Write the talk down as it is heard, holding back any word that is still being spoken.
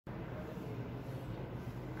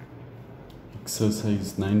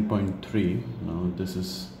Exercise 9.3. Now this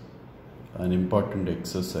is an important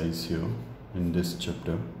exercise here in this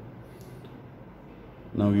chapter.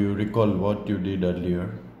 Now you recall what you did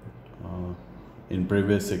earlier. In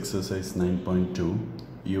previous exercise 9.2,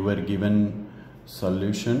 you were given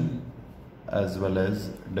solution as well as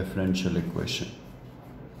differential equation.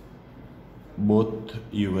 Both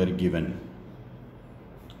you were given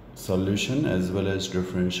solution as well as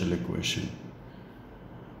differential equation,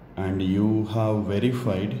 and you have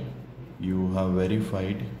verified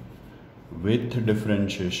with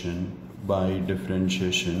differentiation by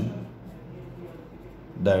differentiation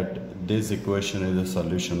that this equation is a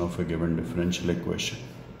solution of a given differential equation.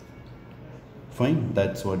 Fine,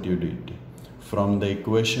 that's what you did. From the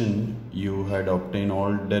equation you had obtained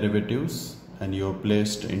all derivatives and you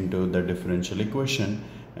placed into the differential equation.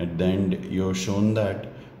 At the end you have shown that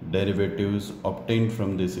derivatives obtained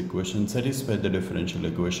from this equation satisfy the differential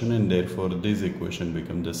equation, and therefore this equation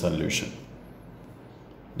becomes the solution.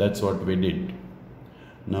 That's what we did.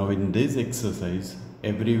 Now in this exercise,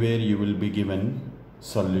 everywhere you will be given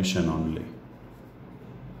solution only.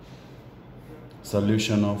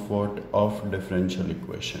 Solution of what? Of differential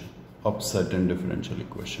equation, of certain differential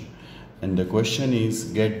equation. And the question is,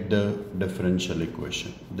 get the differential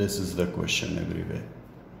equation. This is the question everywhere.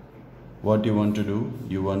 What you want to do?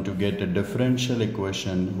 You want to get a differential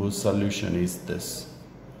equation whose solution is this.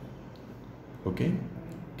 Okay?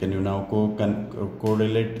 Can you now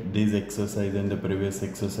correlate this exercise and the previous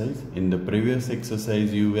exercise? In the previous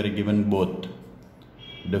exercise, you were given both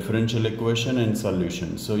differential equation and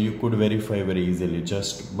solution. So you could verify very easily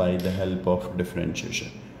just by the help of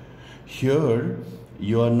differentiation. Here,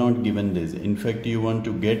 you are not given this. In fact, you want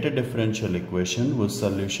to get a differential equation whose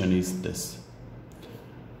solution is this.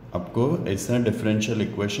 आपको ऐसा differential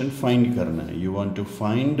equation find करना है. You want to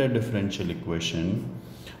find a differential equation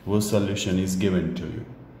whose solution is given to you.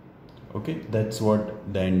 Okay, that's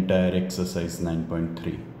what the entire exercise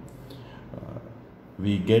 9.3.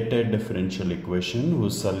 We get a differential equation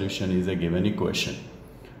whose solution is a given equation.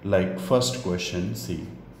 Like first question, see.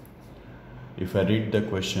 If I read the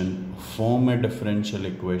question, form a differential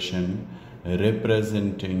equation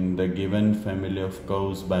representing the given family of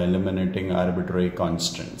curves by eliminating arbitrary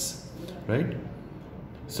constants, right?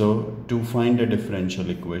 So to find a differential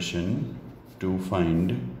equation,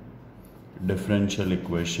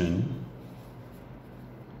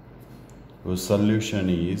 whose solution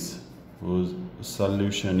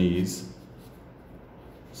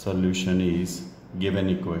is given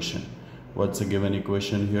equation. What's a given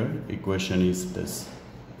equation here? Equation is this: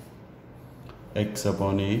 x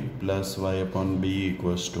upon a plus y upon b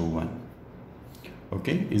equals to 1.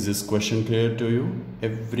 Okay, is this question clear to you?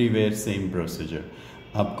 Everywhere same procedure.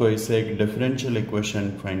 आपको इसे एक differential equation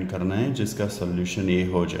find करना है जिसका solution a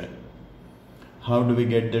हो जाए. How do we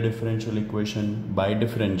get the differential equation? By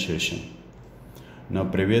differentiation. Now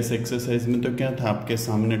previous exercise में तो क्या था, आपके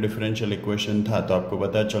सामने differential equation था तो आपको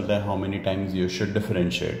पता चलता है how many times you should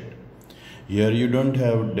differentiate. Here you don't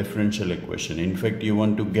have differential equation. In fact, you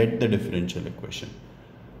want to get the differential equation.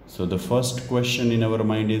 So the first question in our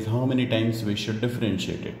mind is how many times we should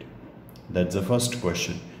differentiate it. That's the first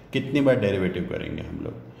question. कितनी बार derivative करेंगे हम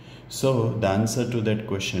लोग? So the answer to that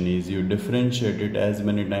question is you differentiate it as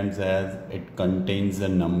many times as it contains a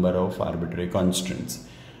number of arbitrary constants.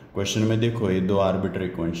 Question में देखो ये दो arbitrary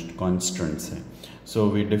constants हैं. So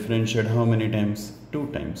we differentiate how many times? 2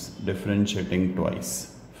 times. Differentiating twice.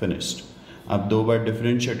 Finished. आप दो बार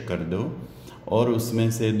differentiate कर दो और उसमें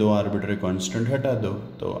से दो आर्बिट्ररी कांस्टेंट हटा दो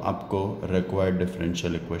तो आपको रिक्वायर्ड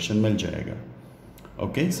डिफरेंशियल इक्वेशन मिल जाएगा.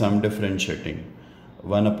 Okay, so I am differentiating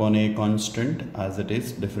 1 upon a constant as it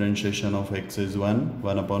is, differentiation of x is 1,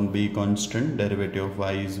 1 upon b constant, derivative of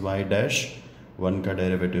y is y dash, 1 का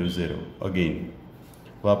डेरिवेटिव 0. अगेन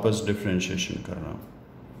वापस differentiation कर रहा हूँ.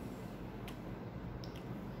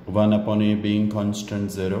 1 upon a being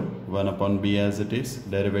constant 0, 1 upon b as it is,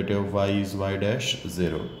 derivative of y is y dash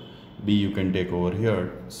 0. b you can take over here,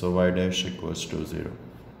 so y dash equals to 0.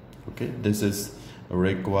 Okay, this is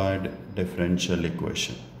required differential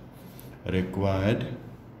equation. Required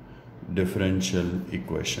differential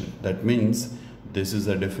equation. That means this is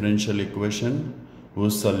a differential equation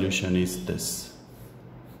whose solution is this.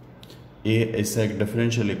 A ऐसा एक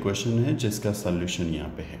differential equation है जिसका solution यहाँ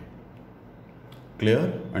पे है. Clear?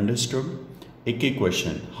 Understood? एक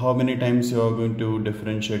equation. How many times you are going to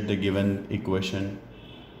differentiate the given equation?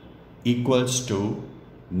 Equals to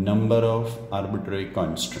number of arbitrary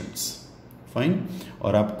constants. Fine?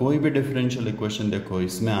 और आप कोई भी differential equation देखो,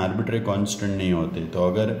 इसमें arbitrary constant नहीं होते. तो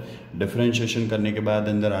अगर differentiation करने के बाद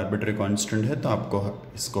अंदर arbitrary constant है तो आपको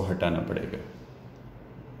इसको हटाना पड़ेगा.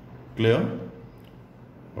 Clear?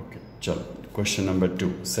 ओके चलो क्वेश्चन नंबर 2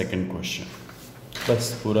 सेकंड क्वेश्चन.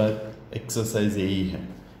 बस पूरा एक्सरसाइज यही है,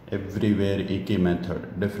 एवरीवेयर एक ही मेथड,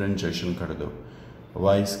 डिफरेंशिएशन कर दो.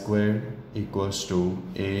 Y square equals to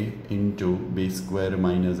A into B square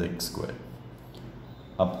minus x square.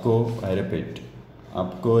 आपको आई रिपीट,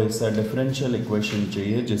 आपको ऐसा डिफरेंशियल इक्वेशन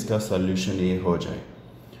चाहिए जिसका सॉल्यूशन ये हो जाए.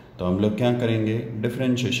 तो हम लोग क्या करेंगे,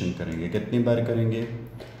 डिफरेंशिएशन करेंगे. कितनी बार करेंगे,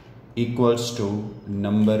 equals to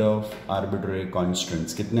number of arbitrary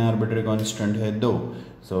constants. कितने आर्बिट्रेरी कॉन्स्टेंट है, 2.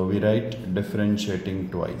 So we write differentiating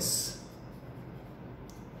twice.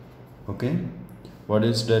 Okay, what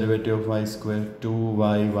is derivative of Y square,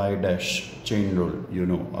 2y y dash, chain rule you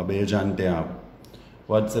know, अब ये जानते हैं आप.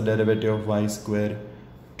 What's the derivative of Y square,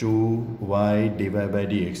 2y dy by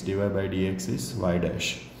dx is y dash.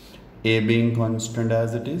 A being constant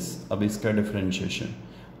as it is, अब इसका differentiation,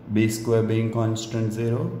 b square being constant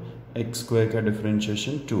 0, x square का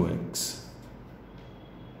differentiation 2x.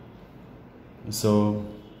 So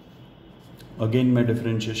again मैं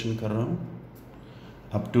differentiation कर रहा हूँ,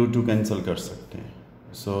 अब 2 cancel कर सकते हैं.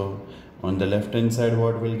 So on the left hand side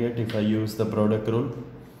what we'll get if I use the product rule,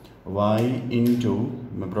 y into,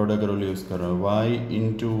 मैं प्रोडक्ट रूल यूज कर रहा हूँ, y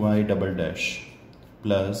into y double dash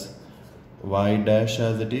plus y dash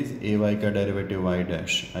as it is a Y का derivative y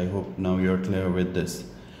dash. I hope now you are clear with this.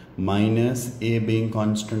 Minus a being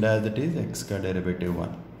constant as it is, x का derivative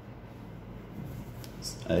 1.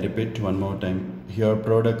 I repeat one more time. Here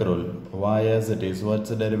product rule, y as it is,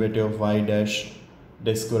 what's the derivative of y dash,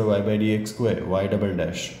 d square y by dx square, y double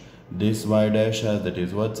dash. This y dash as it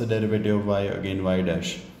is, what's the derivative of y, again y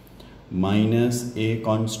dash, minus a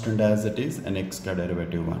constant as it is and x का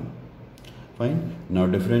derivative 1. Fine. Now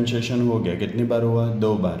differentiation हो गया. कितनी बार हुआ,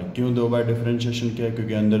 2 बार. क्यों 2 बार differentiation किया,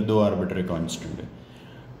 क्योंकि अंदर 2 arbitrary constant है.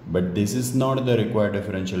 But this is not the required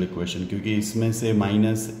differential equation, क्योंकि इसमें से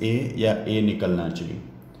माइनस ए या ए निकलना चाहिए.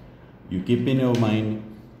 You keep in your mind,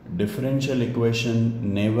 differential equation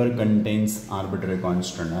never contains arbitrary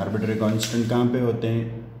constant. Arbitrary constant कहाँ पे होते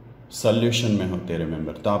हैं, सॉल्यूशन में होते हैं,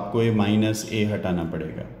 रिमेंबर. तो आपको ये माइनस ए हटाना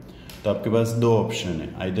पड़ेगा. तो आपके पास 2 ऑप्शन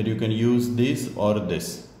है, either you can use this और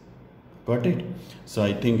this. Got it. So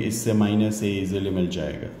I think इससे माइनस ए इजीली मिल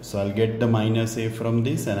जाएगा. सो I will get the minus A from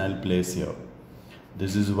this and I will place here.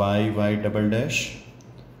 This is y double dash,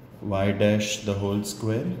 y dash the whole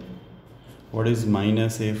square. What is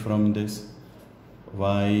minus a from this,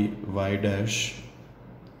 y dash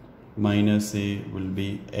minus a will be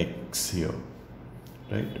x here,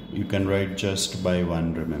 right? You can write just by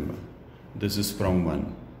 1, remember this is from 1.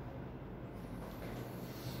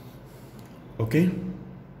 Okay,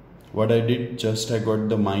 what I did, just I got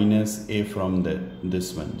the minus a from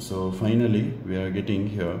this one. So finally we are getting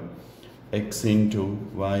here x into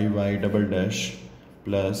y double dash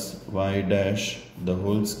plus y dash the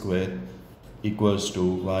whole square equals to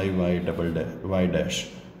y double dash y dash,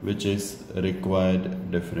 which is required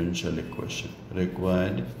differential equation.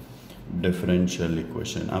 Required differential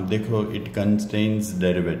equation. अब देखो, it contains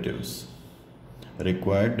derivatives.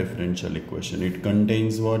 Required differential equation, it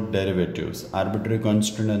contains what, derivatives. Arbitrary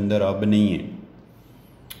constant अंदर अब नहीं है.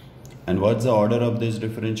 And what's the order of this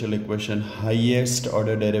differential equation? Highest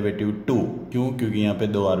order derivative 2. क्यों, क्योंकि यहाँ पे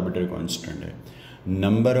 2 arbitrary constant है.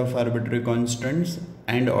 Number of arbitrary constants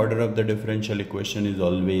and order of the differential equation is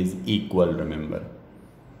always equal, remember.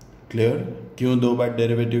 Clear? क्यों 2 बार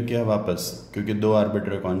डेरिवेटिव किया वापस, क्योंकि 2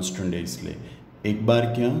 आर्बिट्रेरी कांस्टेंट है, इसलिए एक बार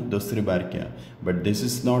किया, दूसरी बार किया. But this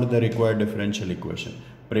is not the required differential equation.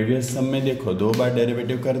 Previous सम में देखो 2 बार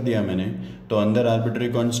डेरिवेटिव कर दिया मैंने, तो अंदर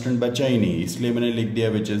आर्बिट्रेरी कांस्टेंट बचा ही नहीं, इसलिए मैंने लिख दिया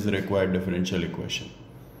which is required differential equation.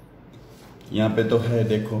 यहाँ पे तो है,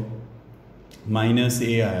 देखो माइनस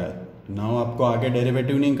ए आया. नाउ आपको आगे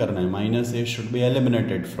डेरिवेटिव नहीं करना है, minus A should be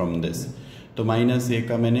eliminated from this. तो माइनस ए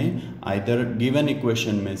का मैंने आइदर गिवन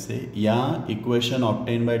इक्वेशन में से या equation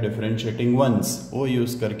obtain bye differentiating once, वो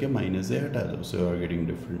यूज करके माइनस ए हटा दो. So you are getting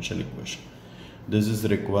differential equation. This is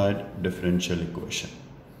required differential equation.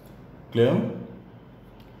 Clear?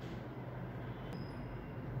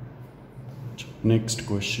 Next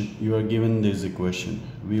question, you are given this equation.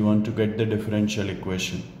 We want to get the differential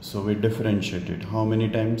equation. So we differentiate it. How many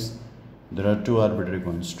times? There are 2 arbitrary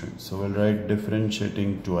constants. So we'll write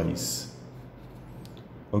differentiating twice.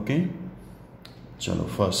 Okay? Chalo,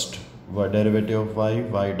 first, what derivative of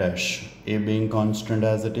y dash. A being constant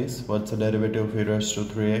as it is. What's the derivative of e raised to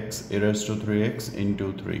 3x? E raised to 3x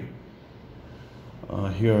into 3.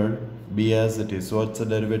 Here b as it is, what's the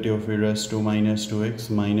derivative of e raised to minus 2x?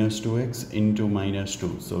 Minus 2x into minus 2,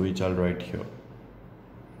 so which I'll write here.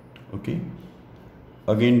 Okay,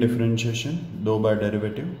 again differentiation, 2 bar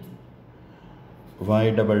derivative, y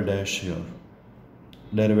double dash here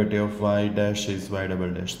derivative of y dash is y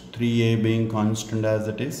double dash. 3a being constant as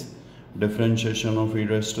it is, differentiation of e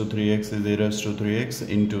raised to 3x is e raised to 3x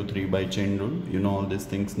into 3 by chain rule. You know all these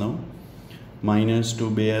things now. Minus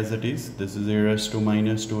 2b as it is, this is e raised to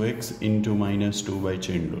minus 2x into minus 2 by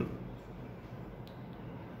chain rule.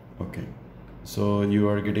 Okay, so you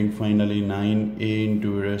are getting finally 9a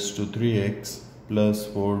into e raised to 3x plus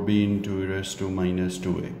 4b into e raised to minus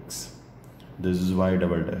 2x. This is y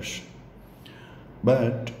double dash.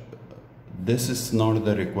 But this is not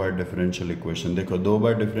the required differential equation. देखो दो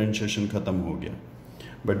बार differentiation खत्म हो गया,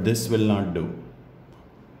 but this will not do.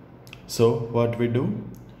 So what we do?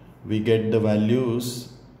 We get the values.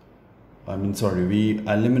 We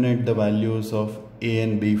eliminate the values of a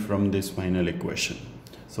and b from this final equation.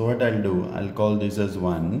 So what I'll do? I'll call this as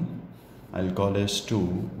 1. I'll call as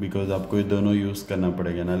 2 because आपको ये दोनों use करना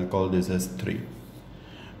पड़ेगा. And I'll call this as 3.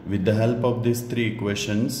 With the help of these three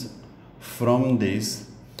equations, from this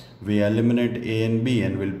we eliminate a and b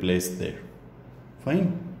and will place there.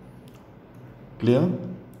 Fine? Clear?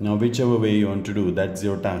 Now whichever way you want to do, that's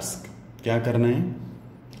your task. क्या करना है?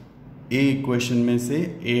 A equation में से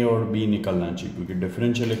a और b निकलना चाहिए क्योंकि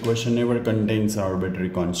differential equation never contains arbitrary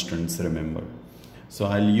constants, remember. So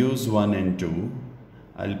I'll use 1 and 2.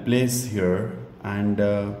 I'll place here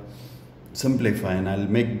and simplify, and I'll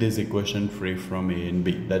make this equation free from a and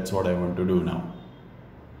b. That's what I want to do now.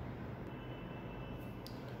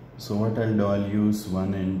 So what I'll do, I'll use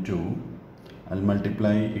 1 and 2. I'll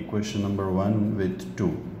multiply equation number 1 with 2.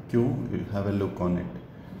 Q, you have a look on it.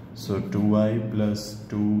 So 2y plus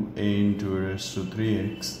 2a into e raised to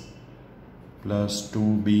 3x plus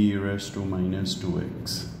 2b e raised to minus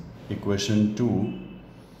 2x. Equation 2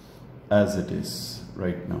 as it is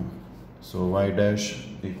right now. So y dash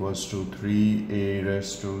equals to 3a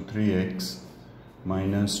raised to 3x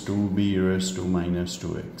minus 2b raised to minus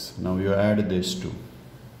 2x. Now you add this 2.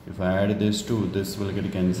 If I add this 2, this will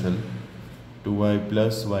get cancelled. 2y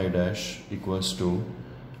plus y dash equals to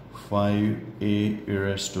 5a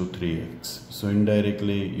raised to 3x. So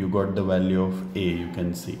indirectly you got the value of a, you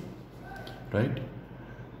can see, right?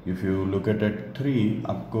 If you look at it 3,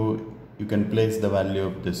 you can place the value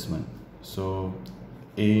of this one. So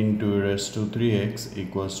a into e raised to 3x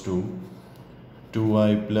equals to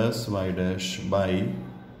 2y plus y dash by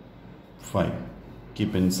 5.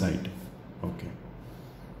 Keep inside. Okay.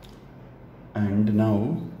 And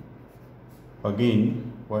now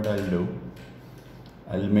again what I'll do,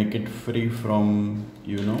 I'll make it free from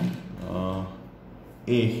a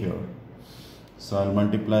here. So I'll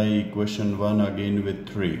multiply equation 1 again with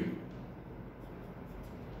 3.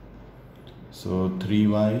 So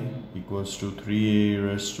 3y equals to 3a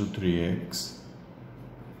raised to 3x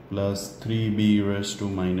plus 3b raised to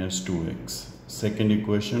minus 2x. Second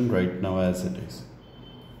equation right now as it is.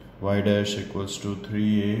 Y dash equals to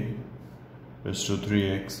 3a raised to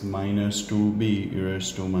 3x minus 2b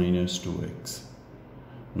raised to minus 2x.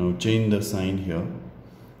 Now change the sign here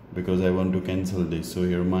because I want to cancel this. So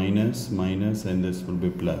here minus, minus, and this will be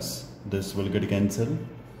plus. This will get cancelled.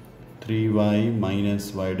 3y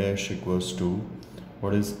minus y dash equals to,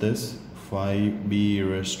 what is this? 5b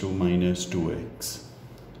raised to minus 2x.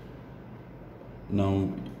 Now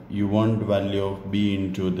you want value of b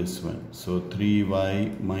into this one. So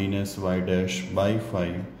 3y minus y dash by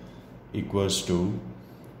 5 equals to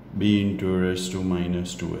b into raised to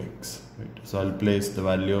minus 2x. Right. So I'll place the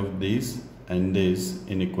value of these and this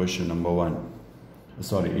in equation number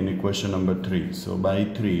 3. So by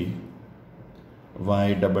 3,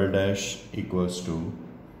 y double dash equals to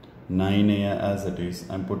 9a as it is.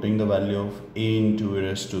 I'm putting the value of a into e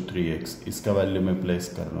raised to 3x. इसका value मैं place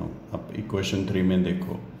कर रहा हूँ. अब equation 3 में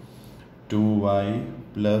देखो, 2y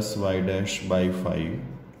plus y dash by 5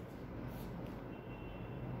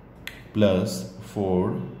 plus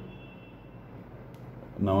 4.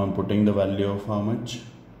 Now I'm putting the value of how much?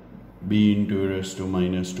 B into e raised to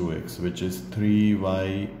minus 2x, which is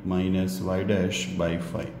 3y minus y dash by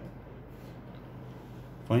 5.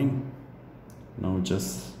 Fine. Now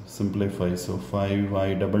just simplify. So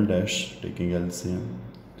 5y double dash, taking LCM.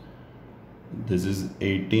 This is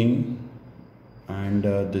 18 and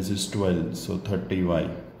this is 12. So 30y.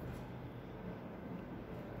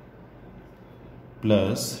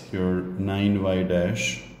 Plus your 9y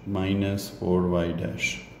dash minus 4y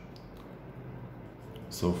dash.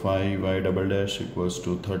 So 5y double dash equals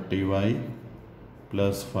to 30y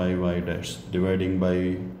plus 5y dash, dividing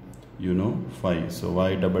by 5. So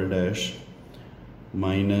y double dash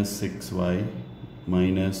minus 6y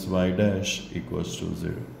minus y dash equals to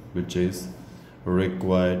 0, which is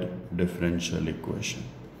required differential equation.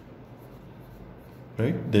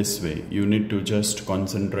 Right? This way you need to just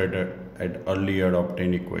concentrate at earlier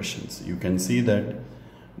obtained equations. You can see that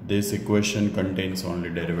this equation contains only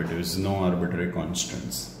derivatives, no arbitrary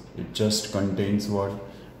constants. It just contains what?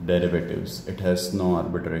 Derivatives. It has no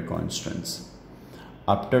arbitrary constants.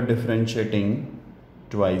 After differentiating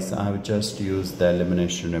twice, I have just used the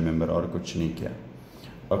elimination, remember, or kuch nahi kiya.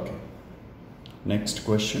 Okay. Next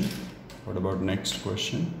question. What about next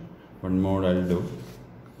question? One more I'll do.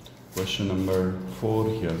 Question number 4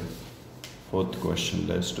 here. Fourth question.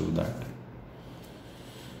 Let's do that.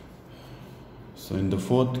 So in the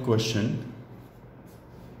fourth question,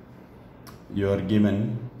 you are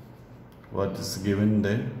given, what is given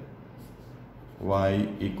there? Y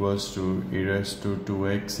equals to e raised to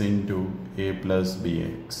 2x into a plus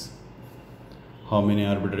bx. How many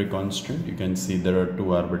arbitrary constants? You can see there are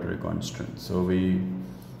 2 arbitrary constants. So we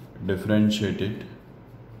differentiating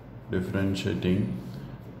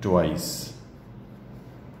twice.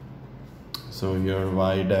 So here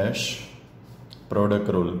y dash, product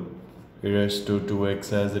rule, e raised to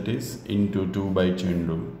 2x as it is into 2 by chain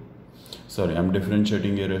rule. Sorry, I'm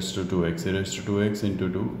differentiating e raised to 2x, e raised to 2x into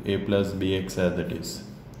 2, a plus bx as it is.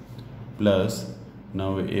 Plus,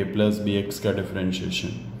 now a plus bx ka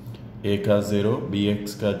differentiation. A ka 0,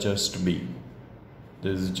 bx ka just b.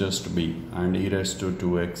 This is just b, and e raised to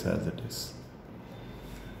 2x as it is.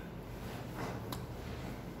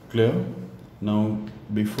 Clear? Now,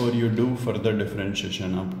 before you do further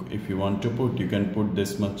differentiation, if you want to put, you can put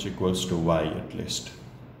this much equals to y at least.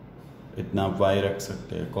 इतना y रख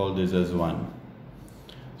सकते हैं. Call this as 1.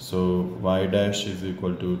 So y dash is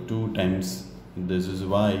equal to 2 times, this is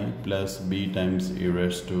y plus b times e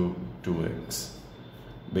raised to 2x.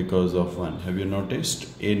 Because of 1. Have you noticed?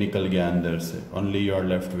 A निकल गया अंदर से. Only you are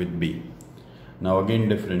left with b. Now again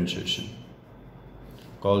differentiation.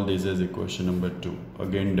 Call this as equation number 2.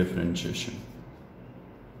 Again differentiation.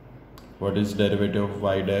 What is derivative of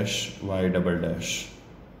y dash? Y double dash.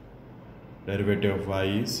 Derivative of y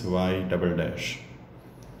is y double dash.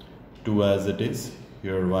 2 as it is.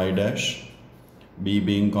 Here y dash. B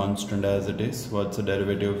being constant as it is. What's the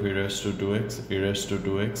derivative of e raised to 2x? E raised to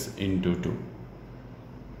 2x into 2.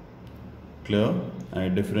 Clear? I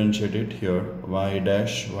differentiate it here. Y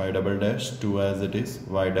dash, y double dash, 2 as it is.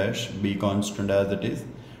 Y dash, b constant as it is.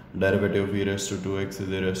 Derivative of e raised to 2x is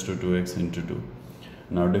e raised to 2x into 2.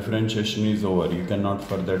 Now differentiation is over. You cannot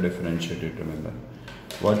further differentiate it, remember.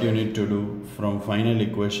 What you need to do from final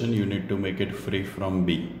equation, you need to make it free from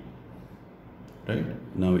b. Right?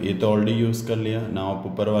 Now ये तो already use कर लिया. Now आप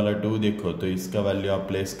ऊपर वाला 2 देखो तो इसका value आप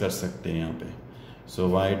place कर सकते हैं यहाँ पे. So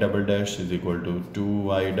y double dash is equal to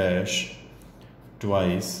 2y dash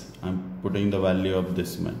twice. I'm putting the value of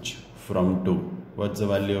this much from 2. What's the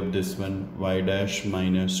value of this one? Y dash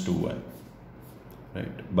minus 2y.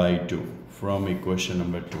 Right? By 2 from equation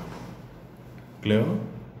number 2. Clear?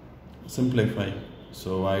 Simplify.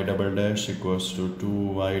 So y double dash equals to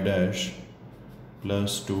 2y dash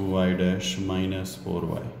plus 2y dash minus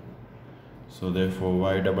 4y. So therefore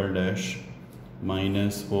y double dash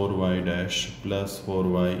minus 4y dash plus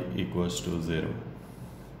 4y equals to 0.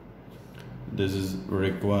 This is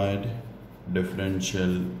required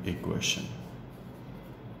differential equation.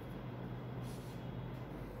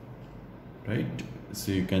 Right?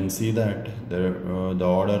 So you can see that the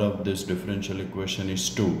order of this differential equation is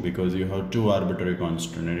 2 because you have 2 arbitrary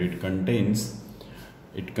constants and it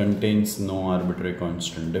contains no arbitrary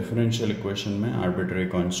constant. Differential equation में arbitrary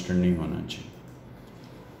constant नहीं होना चाहिए.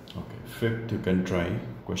 Okay, fifth you can try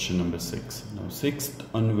question number 6. Now sixth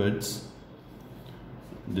onwards,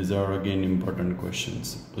 these are again important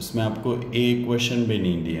questions. उसमें आपको a question भी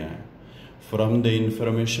नहीं दिया है. From the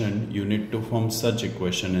information you need to form such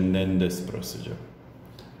equation and then this procedure.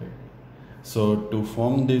 Right? So to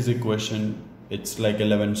form this equation, it's like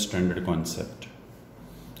 11th standard concept.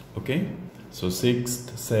 Okay. So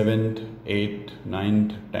 6th, 7th, 8th,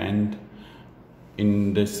 9th, 10th,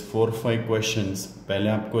 in this 4-5 questions, पहले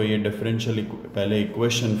आपको ये differential पहले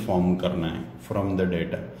equation form करना है from the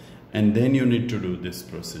data, and then you need to do this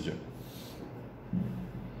procedure.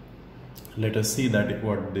 Let us see that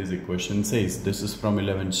what this equation says. This is from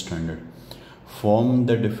 11th standard. Form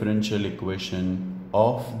the differential equation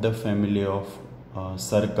of the family of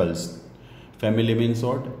circles. Family means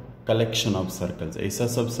what? Collection of circles. ऐसा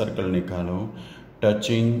सब circle निकालो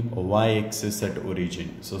touching y-axis at origin.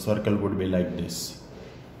 So circle would be like this.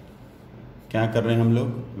 क्या कर रहे हैं हम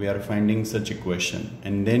लोग? We are finding such equation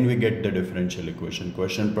and then we get the differential equation.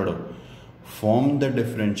 Question पढ़ो. Form the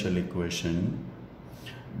differential equation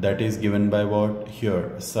that is given by what?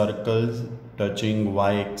 Here circles touching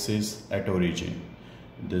y-axis at origin.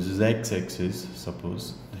 This is x-axis.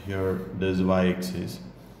 Suppose here this is y-axis.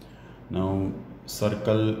 Now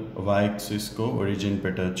circle Y axis को origin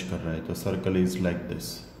पे touch कर रहा है, तो circle is like this.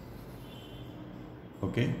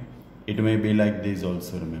 Okay, it may be like this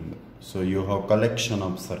also, remember. So you have collection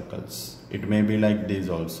of circles. It may be like this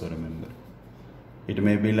also, remember. It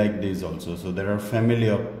may be like this also. So there are family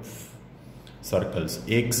of circles.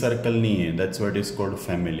 एक circle नहीं है, that's what is called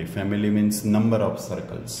family. Family means number of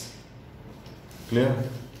circles. Clear?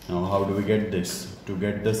 Now how do we get this? To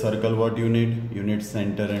get the circle, what you need? You need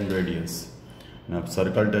center and radius. Now if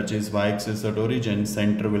circle touches y-axis at origin,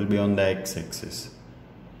 center will be on the x-axis,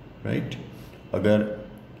 right? अगर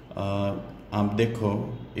आप देखो,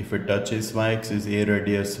 if it touches Y axis, ये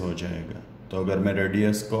radius हो जाएगा. तो अगर मैं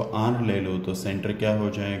radius को r ले लूँ तो सेंटर क्या हो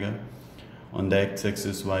जाएगा? On the x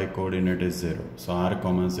axis y coordinate is 0, so r,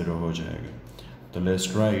 0 हो जाएगा. तो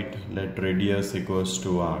let's write, let radius equals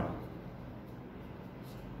to r.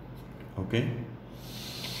 Okay,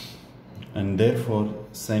 and therefore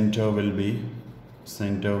centre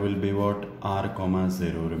will be what? r,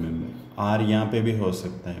 0. Remember, r यहाँ पे भी हो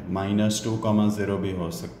सकता है, -2, 0 भी हो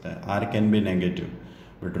सकता है. r can be negative,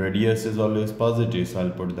 but radius is always positive, so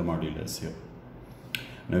I'll put the modulus here.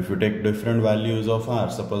 Now if you take different values of r,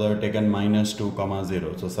 suppose I've taken -2,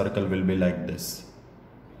 0, so circle will be like this.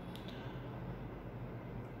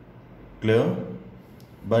 Clear?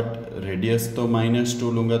 But radius तो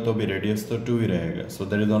 -2 लूँगा तो भी radius तो 2 ही रहेगा. So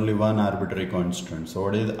there is only one arbitrary constant. So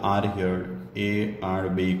what is r here? A, r,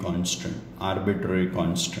 b constant, arbitrary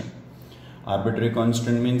constant. Arbitrary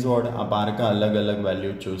constant means what? आप r का अलग अलग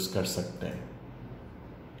वैल्यू चूज कर सकते हैं.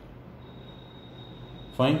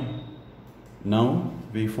 Fine. Now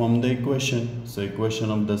we form the equation. So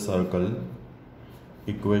equation of the circle.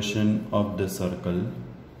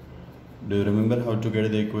 Do you remember how to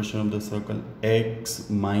get the equation of the circle? X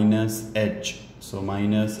minus h, so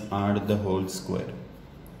minus r the whole square,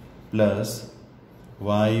 plus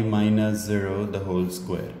y minus 0 the whole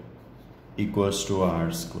square equals to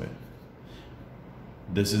r square.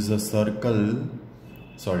 This is a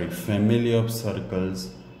family of circles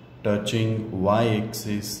touching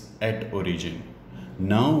y-axis at origin.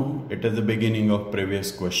 Now it is the beginning of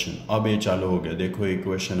previous question. अब ये चालू हो गया, देखो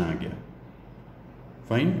equation आ गया.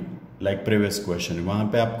 Fine, like previous question, वहाँ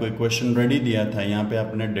पे आपको इक्वेशन रेडी दिया था, यहाँ पे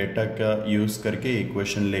आपने डेटा का यूज़ करके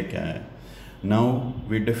इक्वेशन लेके आया. Now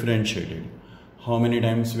we differentiated. How many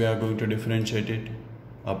times we are going to differentiate it?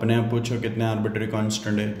 अपने आप पूछो कितने आर्बिट्री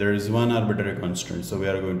कांस्टेंट है? There is one arbitrary constant, so we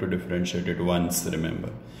are going to differentiate it once,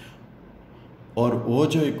 remember. और वो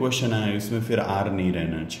जो इक्वेशन आया उसमें फिर आर नहीं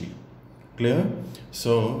रहना चाहिए. Clear?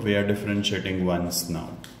 So we are differentiating once now.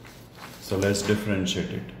 So let's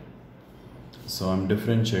differentiate it. So I'm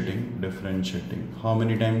differentiating. How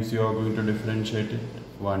many times you are going to differentiate it?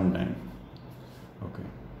 One time. Okay.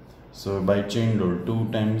 So by chain rule, 2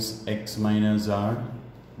 times x minus r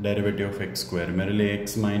derivative of x square. मेरे लिए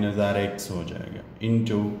x minus r x हो जाएगा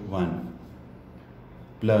into 1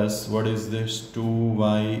 plus what is this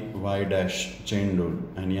 2y dash chain rule,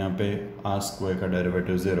 and यहाँ पे r square का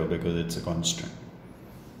derivative 0 because it's a constant.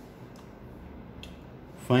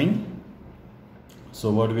 Fine. So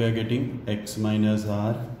what we are getting? X minus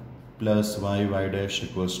r plus y dash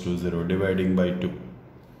equals to 0, dividing by 2.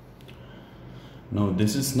 Now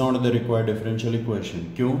this is not the required differential equation.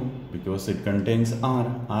 क्यों? Because it contains r.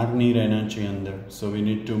 r नहीं रहना चाहिए अंदर. So we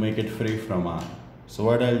need to make it free from r. So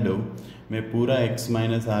what I'll do? मैं पूरा x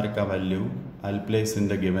minus r का value I'll place in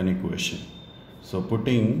the given equation. So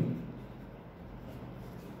putting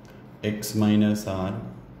x minus r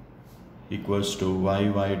equals to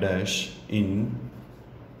y dash in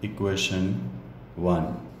equation 1.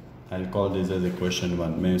 I'll call this as equation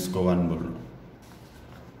 1. मैं इसको 1 बोल रहा हूँ.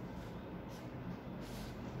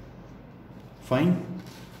 Fine.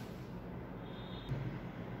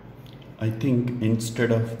 I think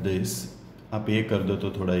instead of this आप ये कर दो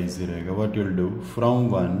तो थोड़ा easy रहेगा. What you'll do? From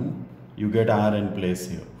 1 you get r in place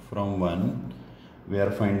here. From 1 we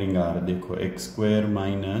are finding r. देखो x square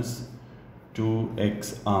minus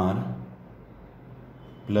 2xr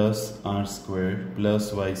plus r square plus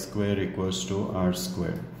y square equals to r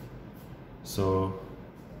square. So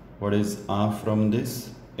what is r from this?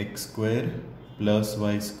 X square plus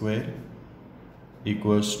y square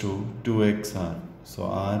equals to 2xr. So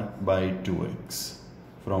r by 2x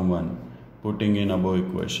from 1, putting in above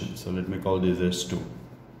equation. So let me call this as 2.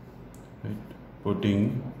 Right?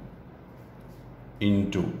 Putting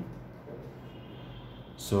in 2.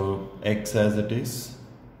 So x as it is,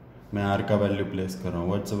 मैं r का value place कर रहा हूँ.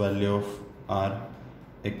 What's the value of r?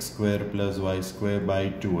 x square plus Y square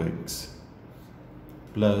by 2x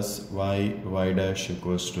plus y dash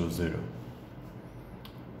equals to 0.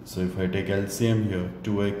 So if I take LCM here,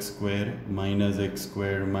 2x square minus x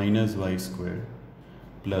square minus y square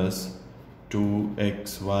plus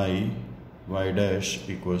 2xy y dash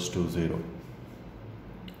equals to 0.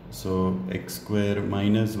 So x square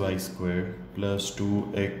minus y square plus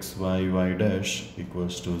 2xy y dash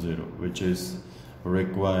equals to 0, which is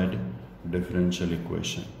required differential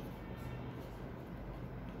equation.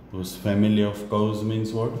 Whose family of curves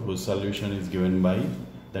means what? Whose solution is given by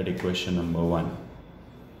that equation number 1.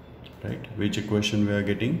 Right? Which equation we are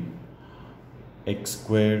getting? X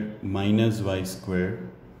square minus y square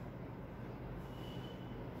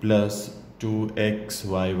plus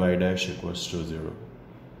 2xy y dash equals to 0.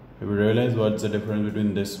 You will realize what's the difference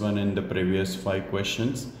between this one and the previous 5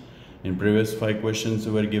 questions. In previous 5 questions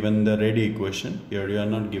you were given the ready equation. Here you are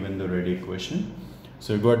not given the ready equation.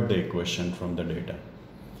 So you got the equation from the data.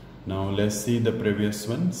 Now let's see the previous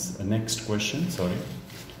ones. Next question,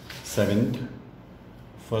 7th.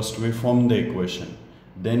 First we form the equation,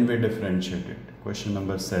 then we differentiate it. Question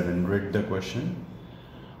number 7, read the question.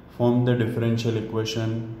 Form the differential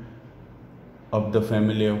equation of the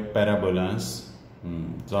family of parabolas.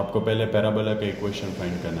 तो आपको पहले parabola का equation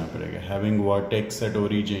find करना पड़ेगा. Having vertex at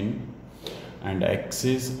origin and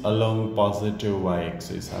axis along positive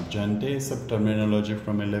y-axis. आप जानते हैं सब terminology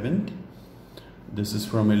from 11th. This is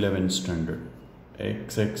from 11th standard.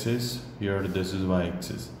 X-axis, here this is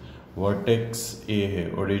y-axis. Vertex A है,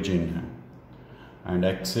 origin है, and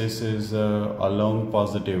axis is along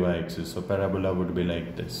positive y-axis. So parabola would be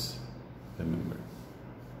like this. Remember,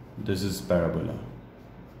 this is parabola.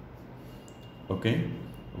 Okay,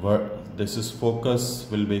 this is focus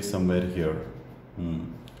will be somewhere here.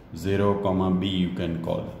 0, B you can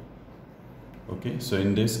call. Okay, so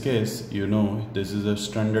in this case, you know this is a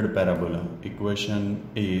standard parabola. Equation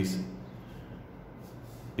is,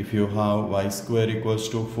 if you have y square equals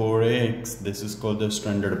to 4ax, this is called the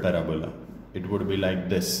standard parabola. It would be like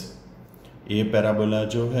this. A parabola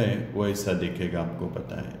जो है वो ऐसा दिखेगा, आपको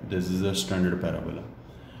पता है. This is a standard parabola.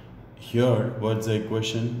 Here, what's the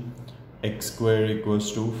equation? X square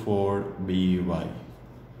equals to 4by,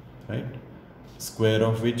 right? Square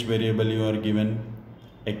of which variable you are given?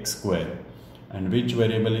 X square. And which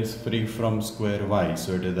variable is free from square y?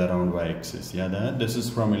 So it is around y-axis. Yeah, this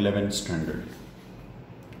is from 11th standard.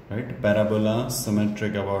 Right? Parabola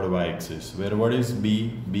symmetric about y-axis. Where what is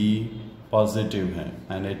b? B positive है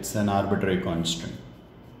and it's an arbitrary constant.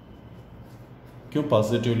 क्यों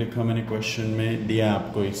positive लिखा मैंने question में? दिया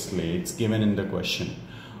आपको इसलिए. It's given in the question.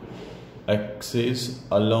 Axis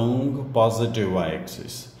along positive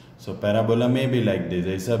y-axis. So parabola may be like this.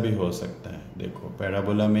 ऐसा भी हो सकता है. देखो,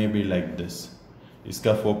 parabola may be like this.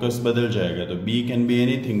 इसका focus बदल जाएगा तो b can be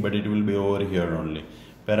anything but it will be over here only.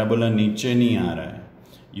 Parabola नीचे नहीं आ रहा है.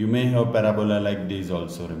 You may have parabola like these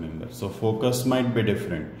also, remember. So focus might be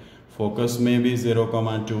different. Focus may be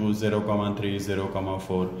 0,2, 0,3,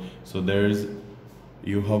 0,4. So there is,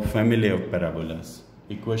 you have family of parabolas.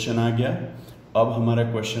 Equation आ गया. अब हमारा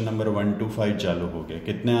question number 1 to 5 चालू हो गया.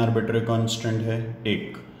 कितने आर्बिट्ररी कांस्टेंट है?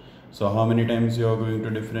 1. So how many times you are going to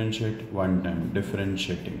differentiate? 1 time.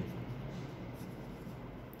 Differentiating.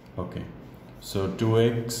 Okay. So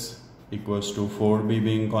 2x equals to 4b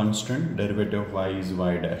being constant. Derivative of y is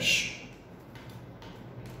y dash.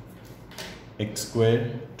 X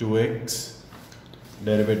square 2x.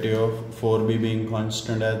 Derivative of 4b being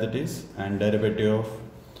constant as it is, and derivative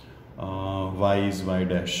of y is y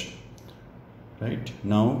dash. Right,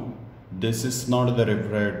 now this is not the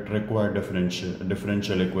required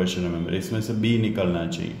differential equation. Remember, इसमें से b निकलना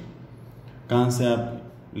चाहिए. कहाँ से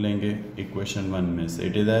आप लेंगे? equation 1 में से.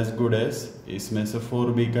 It is as good as इसमें से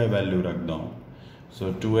 4b का वैल्यू रख दो.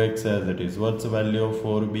 So 2x as it is. What's the value of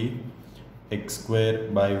 4b? X square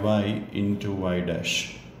by y into y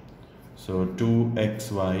dash. So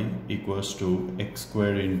 2xy equals to x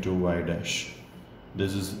square into y dash.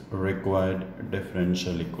 This is required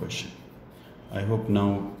differential equation. I hope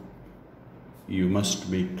now you must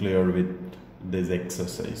be clear with this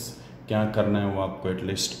exercise. क्या करना है वो आपको at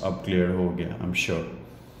least अब clear हो गया, I'm sure.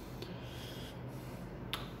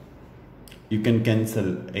 You can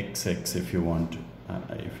cancel x if you want.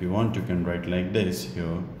 If you want, you can write like this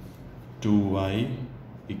here. 2y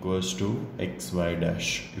equals to xy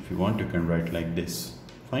dash. If you want, you can write like this.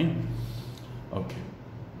 Fine. Okay.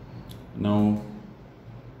 Now,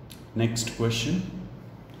 next question.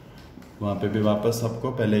 वहाँ पे भी वापस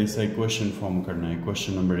आपको पहले ऐसा equation form करना है.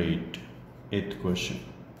 Question number 8th question.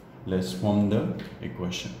 Let's form the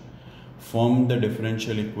equation. Form the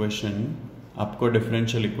differential equation. आपको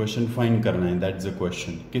डिफरेंशियल इक्वेशन फाइंड करना है. That's the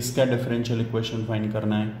question. किसका डिफरेंशियल इक्वेशन फाइंड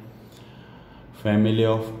करना है? Family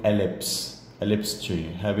of ellipse. एलिप्स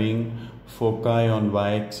चाहिए. Having foci on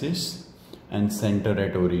Y axis and centre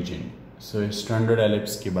at origin. So standard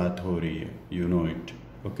ellipse की बात हो रही है. You know it.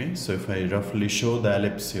 Okay, so if I roughly show the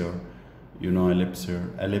ellipse here, you know ellipse here.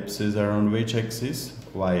 Ellipse is around which axis?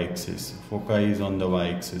 Y-axis. Foci is on the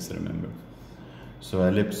y-axis, remember. So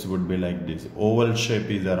ellipse would be like this. Oval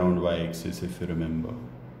shape is around y-axis, if you remember.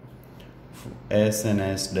 S and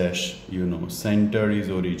S dash, you know, center is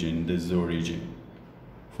origin, this is origin.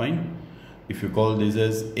 Fine. If you call this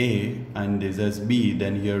as A and this as B,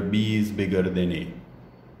 then here B is bigger than A.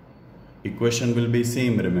 Equation will be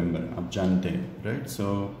same, remember, ab jante, right?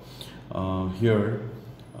 So here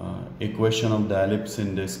equation of the ellipse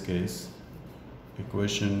in this case,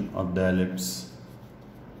 equation of the ellipse,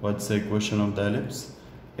 what's the equation of the ellipse?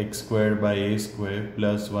 X squared by A squared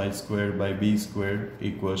plus Y squared by B squared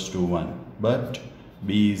equals to 1, but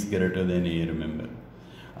B is greater than A, remember.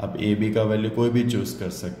 अब A B का value कोई भी choose कर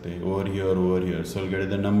सकते हैं, over here, so we'll get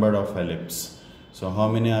the number of ellipse. So how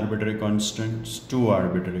many arbitrary constants? 2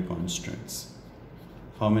 arbitrary constants.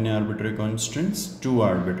 How many arbitrary constants? 2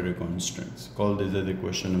 arbitrary constants. Call this as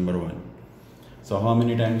equation number 1. So how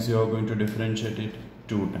many times you are going to differentiate it?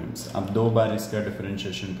 2 times. अब 2 बार इसका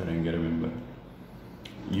differentiation करेंगे, remember.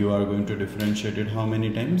 You are going to differentiate it how many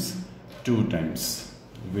times? 2 times.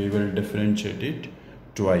 We will differentiate it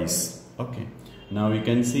twice. Okay. Now we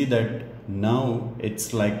can see that now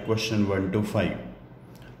it's like question 1 to 5.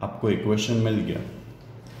 आपको equation मिल गया.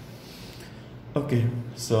 Okay,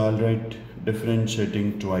 so I'll write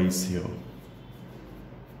differentiating twice here.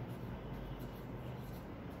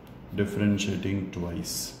 Differentiating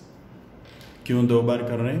twice. क्यों 2 बार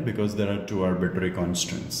कर रहे हैं? Because there are 2 arbitrary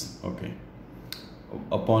constants. Okay.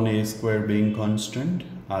 Upon A square being constant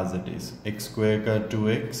as it is. X square का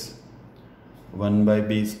 2x. 1 by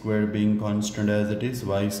B square being constant as it is.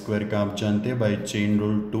 Y square का आप जानते by chain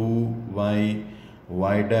rule 2y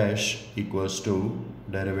y dash equals to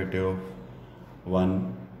derivative of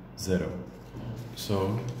 1 0.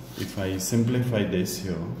 So if I simplify this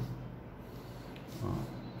here,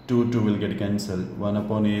 2 will get cancelled. 1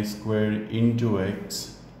 upon A square into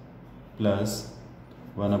x plus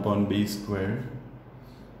 1 upon B square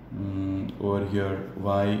over here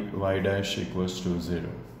y dash equals to 0.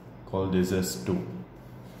 Call this as 2.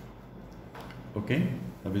 Okay.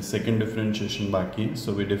 अभी second differentiation बाकी,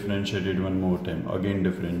 so we differentiated one more time. Again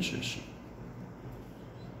differentiation.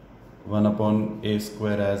 1 upon A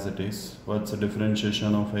square as it is. What's the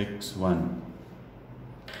differentiation of x? 1.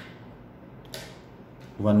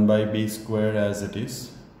 1 by B square as it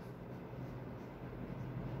is.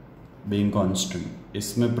 Being constant.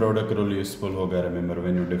 इसमें product rule useful होगा, remember,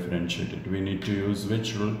 when you differentiate it. We need to use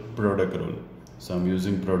which rule? Product rule. So I'm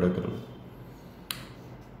using product rule.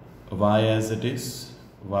 Y as it is.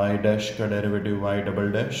 Y dash का derivative y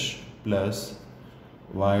double dash plus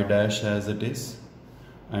y dash as it is,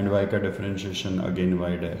 and y का differentiation again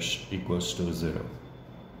y dash equals to 0.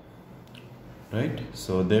 Right?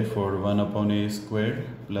 So therefore 1 upon A square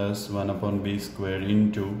plus 1 upon B square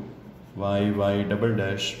into y double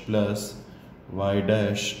dash plus y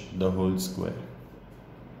dash the whole square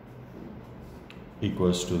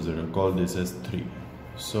equals to 0. Call this as 3.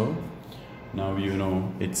 So now you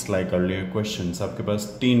know it's like earlier questions. आपके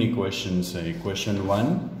पास 3 equations है. Equation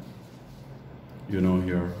 1, you know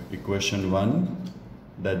here, equation 1,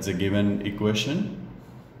 that's a given equation.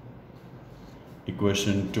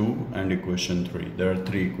 Equation 2 and equation 3. There are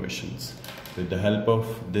 3 equations. With the help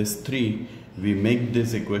of these 3, we make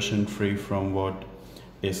this equation free from what?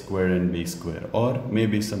 A square and B square, or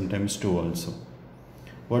maybe sometimes 2 also.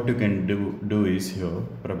 What you can do is here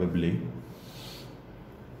probably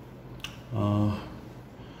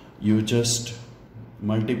you just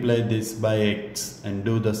multiply this by x and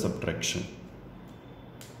do the subtraction.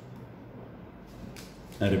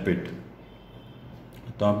 I repeat.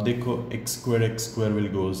 तो आप देखो x square will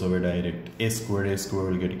goes away direct. A square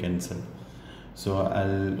will get cancelled. So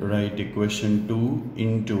I'll write equation 2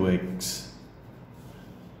 into x.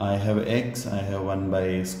 I have x, I have 1 by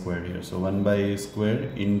A square here. So 1 by A square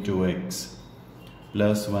into x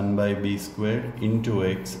plus 1 by B square into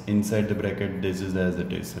x. Inside the bracket, this is as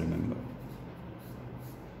it is, remember.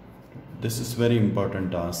 This is very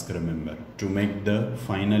important task, remember, to make the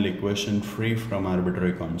final equation free from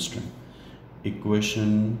arbitrary constant.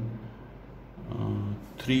 Equation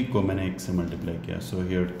 3 को मैंने x से multiply किया, so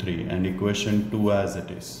here 3, and equation 2 as it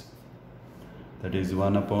is. That is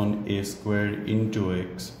 1 upon A square into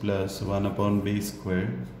x plus 1 upon B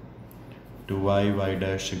square to y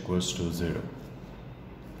dash equals to 0.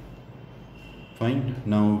 Fine.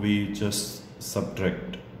 Now we just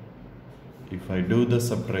subtract. If I do the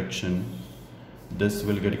subtraction, this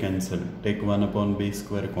will get cancelled. Take 1 upon B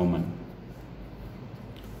square common.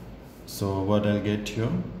 So what I'll get here?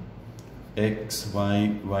 X,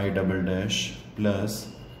 y double dash plus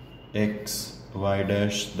x y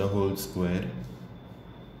dash the whole square.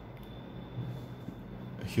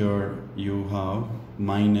 Here you have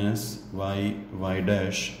minus y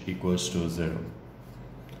dash equals to 0.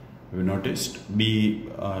 We noticed b,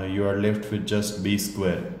 you are left with just b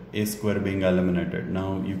square, a square being eliminated.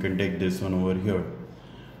 Now you can take this one over here.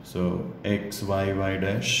 So x y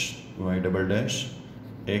dash y double dash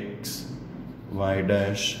x y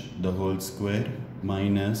dash the whole square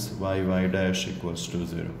minus y dash equals to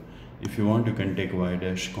 0. If you want, you can take y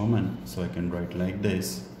dash common. So I can write like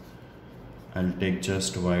this. I'll take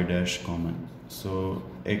just y dash common. So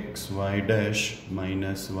x y dash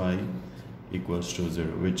minus y equals to 0,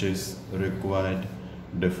 which is required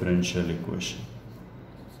differential equation.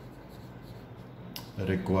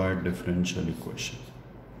 Required differential equation.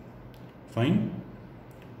 Fine.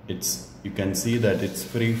 You can see that it's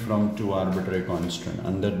free from two arbitrary constant.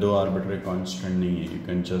 Under दो arbitrary constant नहीं है. You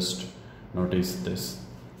can just notice this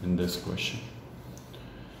in this question.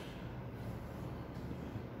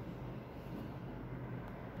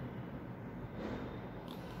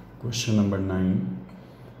 Question number 9.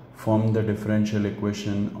 Form the differential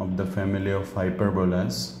equation of the family of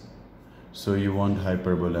hyperbolas. So you want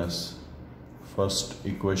hyperbolas. First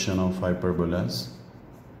equation of hyperbolas,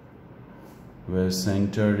 where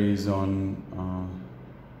center is on,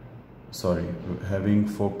 having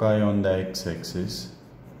foci on the x-axis,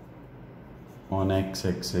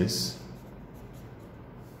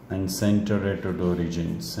 and center at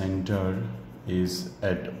origin. Center is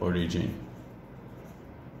at origin.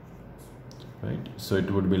 Right, so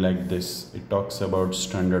it would be like this. It talks about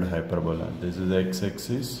standard hyperbola. This is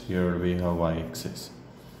x-axis, here we have y-axis.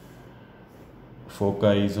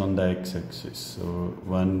 Foci is on the x-axis, so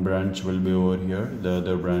one branch will be over here, the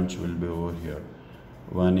other branch will be over here.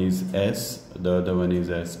 One is S, the other one is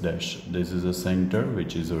S dash. This is a center,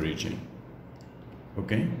 which is origin.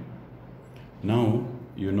 Okay, now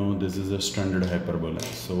you know this is a standard hyperbola.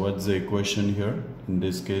 So what's the equation here? In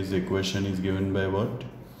this case, the equation is given by what?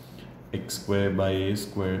 X square by a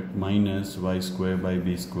square minus y square by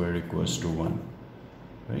b square equals to 1.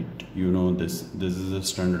 Right? You know this. This is a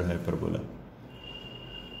standard hyperbola.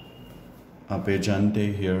 आप ये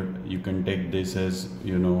जानते here you can take this as,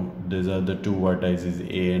 you know, these are the two vertices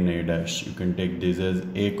a and a dash. You can take this as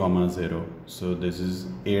a comma 0. So this is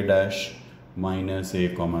a dash minus a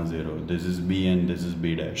comma 0. This is b and this is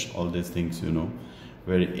b dash. All these things you know,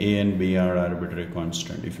 where a and b are arbitrary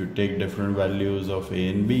constant. If you take different values of a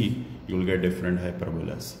and b, you will get different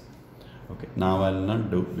hyperbolas. Okay, now I'll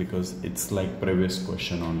not do because it's like previous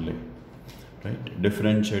question only. Right?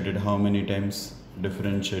 Differentiated how many times?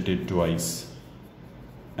 Differentiated twice.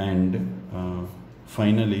 And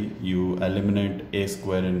finally you eliminate a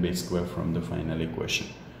square and b square from the final equation.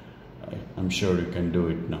 I'm sure you can do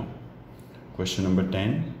it now. Question number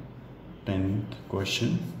 10. 10th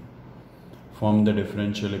question. Form the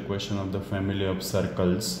differential equation of the family of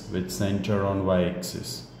circles with center on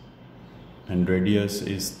y-axis and radius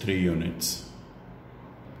is 3 units.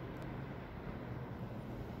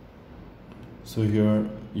 So here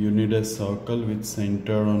you need a circle with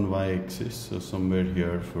center on y-axis. So somewhere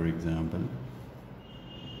here, for example,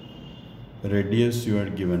 radius you are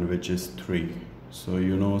given, which is 3. So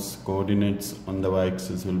you know coordinates on the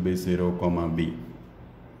y-axis will be 0, b.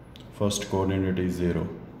 First coordinate is 0.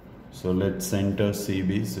 So let center C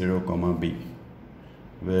be 0, b.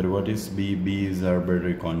 Where what is b? B is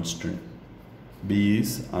arbitrary constant. B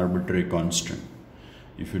is arbitrary constant.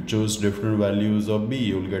 If you choose different values of b,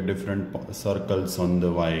 you will get different circles on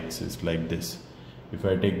the y-axis like this. If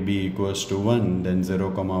I take b equals to 1, then 0,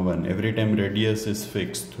 1. Every time radius is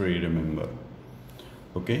fixed, 3, remember.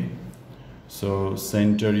 Okay. So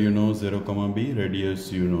center you know 0, b,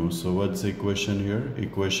 radius you know. So what's the equation here?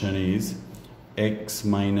 Equation is x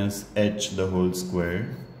minus h the whole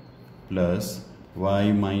square plus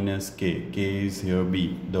y minus k. K is here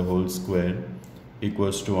b, the whole square,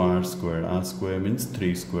 equals to r square. R square means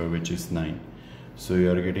 3 square, which is 9. So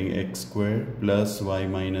you are getting x square plus y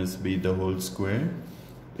minus b the whole square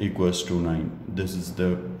equals to 9. This is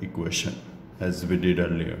the equation as we did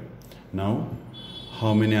earlier. Now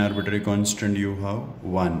how many arbitrary constant you have?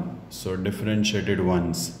 1. So differentiated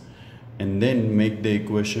once and then make the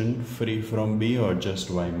equation free from b or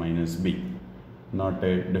just y minus b. Not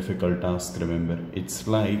a difficult task, remember. It's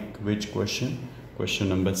like which question? Question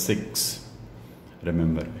number 6.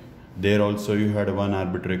 Remember, there also you had one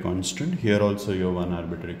arbitrary constant, here also you have one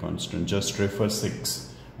arbitrary constant. Just refer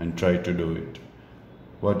 6 and try to do it.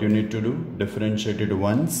 What you need to do? Differentiate it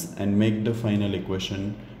once and make the final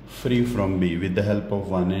equation free from b with the help of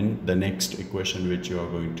 1 in the next equation which you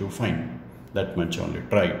are going to find. That much only.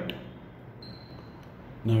 Try it.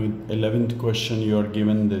 Now 11th question, you are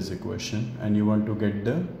given this equation and you want to get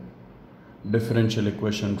the differential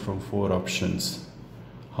equation from 4 options.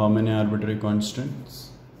 How many arbitrary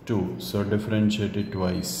constants? 2. So differentiate it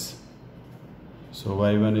twice. So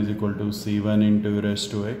y1 is equal to c1 into e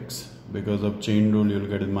raised to x. Because of chain rule, you will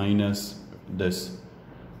get minus this.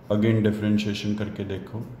 Again differentiation करके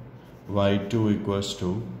देखो. y2 equals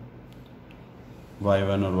to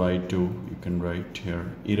y1 or y2, you can write here,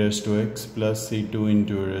 e raised to x plus c2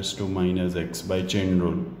 into e raised to minus x by chain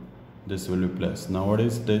rule. This will be plus. Now what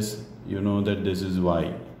is this? You know that this is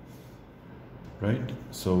y, right?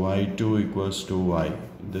 So y2 equals to y.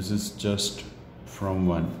 This is just from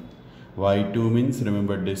 1. y2 means,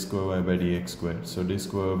 remember, d square y by dx square. So d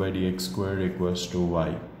square y by dx square equals to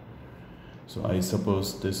y. So I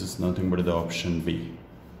suppose this is nothing but the option B.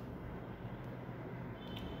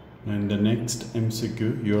 And the next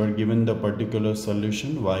MCQ, you are given the particular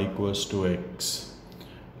solution y equals to x.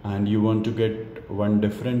 And you want to get one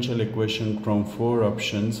differential equation from 4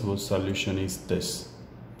 options whose solution is this.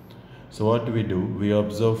 So what we do, we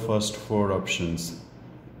observe first 4 options.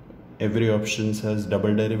 Every option has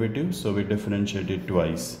double derivative, so we differentiate it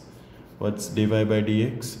twice. What's dy by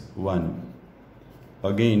dx? 1.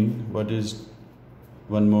 Again, what is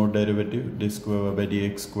one more derivative? D square y by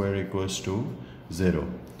dx square equals to 0.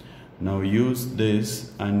 Now use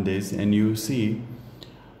this and you see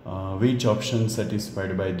which option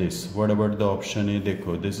satisfied by this. What about the option A?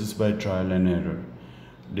 Dekho, this is by trial and error.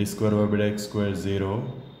 D square y by dx square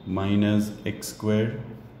 0 minus x square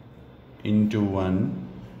into 1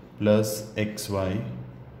 plus xy.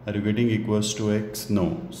 Are you getting equals to x?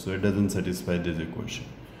 No. So it doesn't satisfy this equation.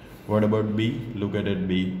 What about B? Look at it,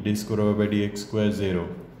 B. D square y by dx square 0.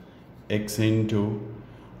 X into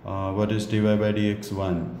what is dy by dx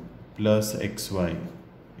 1 plus xy.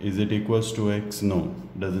 Is it equals to x? No.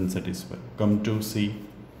 Doesn't satisfy. Come to C.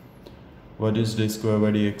 What is d square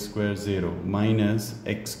by dx square 0 minus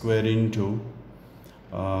x square into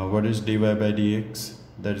what is dy by dx?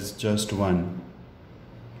 That is just 1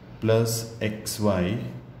 plus xy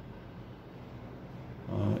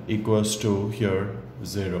equals to here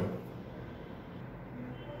 0.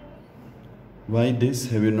 Why this?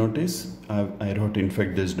 Have you noticed? I wrote in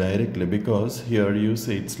fact this directly because here you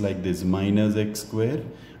see it's like this, minus x square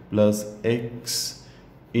plus x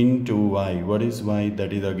into y. What is y?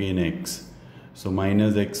 That is again x. So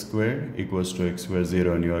minus x square equals to x square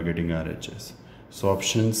 0 and you are getting RHS. So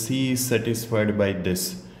option C is satisfied by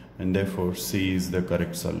this and therefore C is the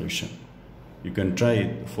correct solution. You can try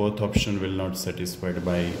it. Fourth option will not satisfied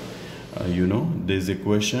by this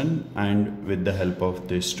equation and with the help of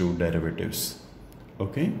these 2 derivatives.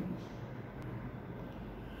 Okay,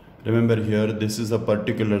 remember here this is a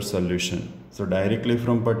particular solution. So directly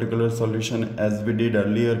from particular solution, as we did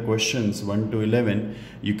earlier questions 1 to 11,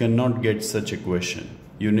 you cannot get such equation.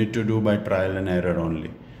 You need to do by trial and error only.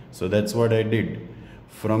 So that's what I did.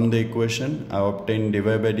 From the equation I obtained dy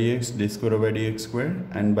by dx, d square by dx square,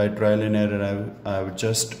 and by trial and error I have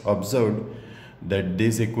just observed that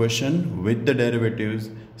this equation with the derivatives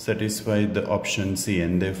satisfy the option C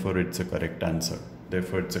and therefore it's a correct answer.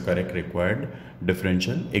 Therefore it's a correct required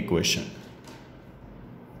differential equation.